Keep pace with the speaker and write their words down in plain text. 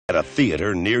at a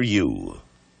theater near you.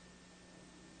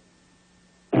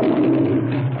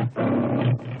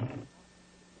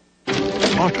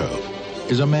 Otto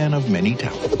is a man of many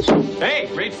talents. Hey,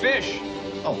 great fish.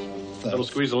 Oh, thanks. Little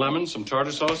squeeze of lemon, some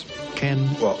tartar sauce. Ken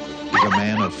is a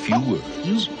man of few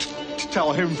words.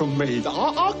 Tell him from me.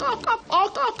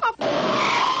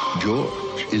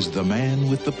 George is the man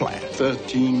with the plan.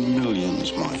 13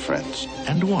 millions, my friends.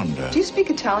 And Wanda Do you speak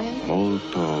Italian?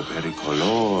 Molto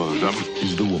pericoloso.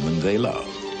 is the woman they love.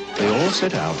 They all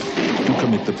set out to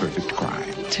commit the perfect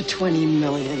crime. To 20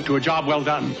 million. To a job well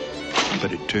done.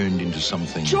 But it turned into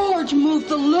something George moved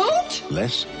the loot?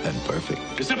 less than perfect.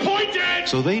 Disappointed!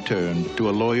 So they turned to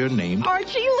a lawyer named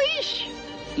Archie Leash.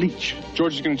 Leach,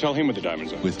 George is going to tell him what the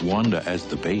diamonds are. with Wanda as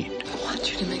the bait. I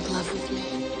want you to make love with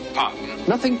me.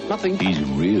 Nothing. He's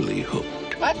really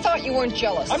hooked. I thought you weren't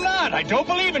jealous. I'm not. I don't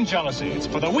believe in jealousy. It's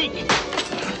for the weak.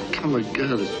 Come a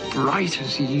girl as bright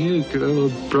as you could have a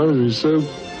brother so...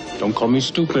 Don't call me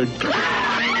stupid.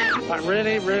 I'm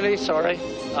really, really sorry.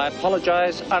 I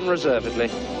apologize unreservedly.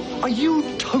 Are you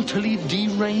totally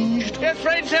deranged? Get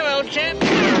friends, old chap.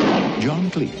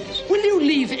 John Cleese, Will you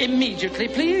leave immediately,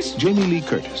 please? Jamie Lee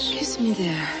Curtis, Kiss me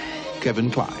there. Kevin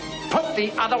Kline, Put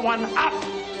the other one up.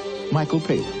 Michael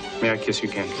Palin, May I kiss you,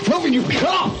 Ken? No, you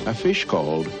can't! a fish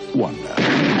called Wanda.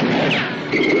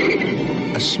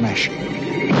 A smashing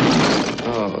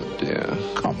Oh, dear.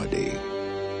 comedy.